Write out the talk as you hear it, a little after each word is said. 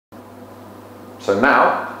So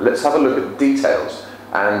now, let's have a look at the details.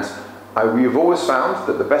 And we've always found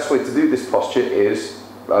that the best way to do this posture is,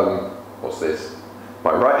 what's this?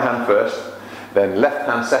 My right hand first, then left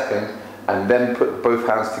hand second, and then put both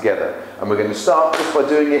hands together. And we're going to start just by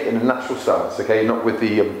doing it in a natural stance, okay? Not with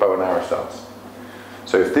the bow and arrow stance.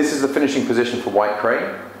 So if this is the finishing position for white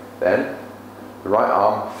crane, then the right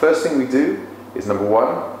arm, first thing we do is number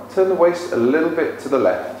one, turn the waist a little bit to the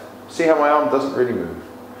left. See how my arm doesn't really move.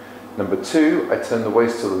 Number two, I turn the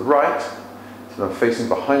waist to the right, so I'm facing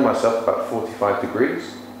behind myself about 45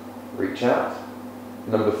 degrees. Reach out.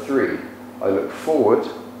 Number three, I look forward.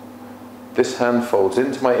 This hand folds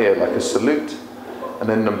into my ear like a salute. And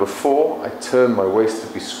then number four, I turn my waist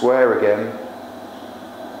to be square again.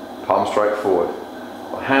 Palm strike forward.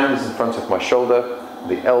 My hand is in front of my shoulder.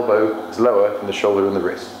 The elbow is lower than the shoulder and the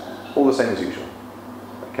wrist. All the same as usual.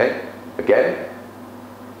 Okay? Again.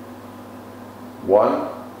 One,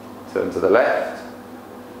 turn to the left.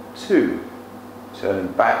 Two,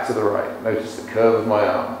 turn back to the right. Notice the curve of my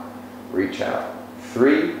arm. Reach out.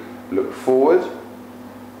 Three, look forward.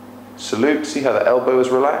 Salute, see how the elbow is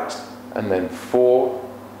relaxed. And then four,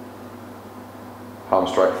 palm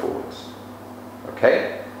strike forwards.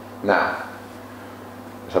 Okay? Now,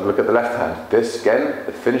 let's have a look at the left hand. This, again,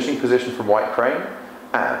 the finishing position from white crane.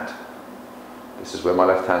 And this is where my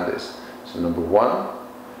left hand is. So number one,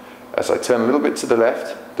 as I turn a little bit to the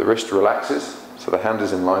left, the wrist relaxes, so the hand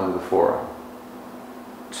is in line with the forearm.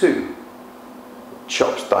 Two,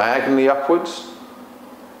 chops diagonally upwards,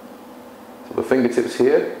 so the fingertips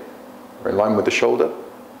here are in line with the shoulder.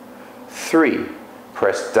 Three,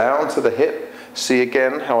 press down to the hip. See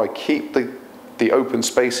again how I keep the open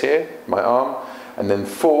space here, my arm. And then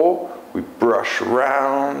four, we brush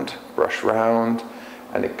round,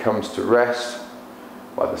 and it comes to rest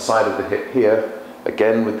by the side of the hip here,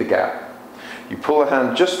 again with the gap. You pull the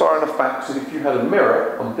hand just far enough back so if you had a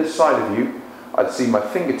mirror on this side of you, I'd see my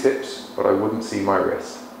fingertips, but I wouldn't see my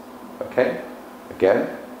wrist. Okay? Again.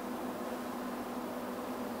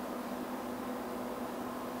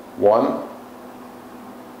 One,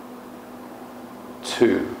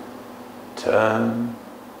 two, turn,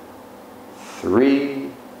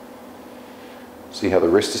 three, see how the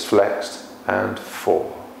wrist is flexed, and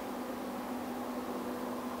four.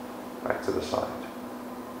 Back to the side.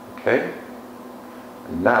 Okay?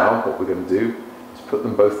 And now what we're going to do is put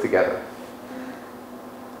them both together.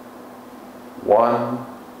 One,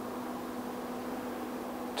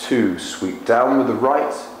 two, sweep down with the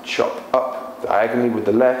right, chop up diagonally with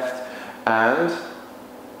the left, and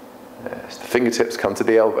yes, the fingertips come to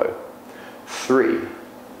the elbow. Three,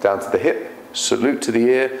 down to the hip, salute to the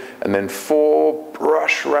ear, and then four,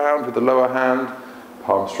 brush round with the lower hand,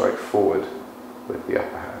 palm strike forward with the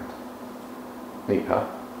upper hand. Neat, huh?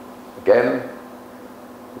 Again.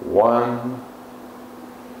 One,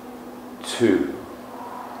 two,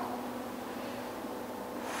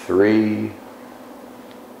 three,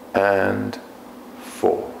 and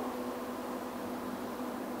four.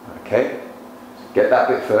 Okay? Get that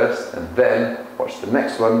bit first, and then watch the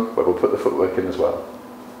next one where we'll put the footwork in as well.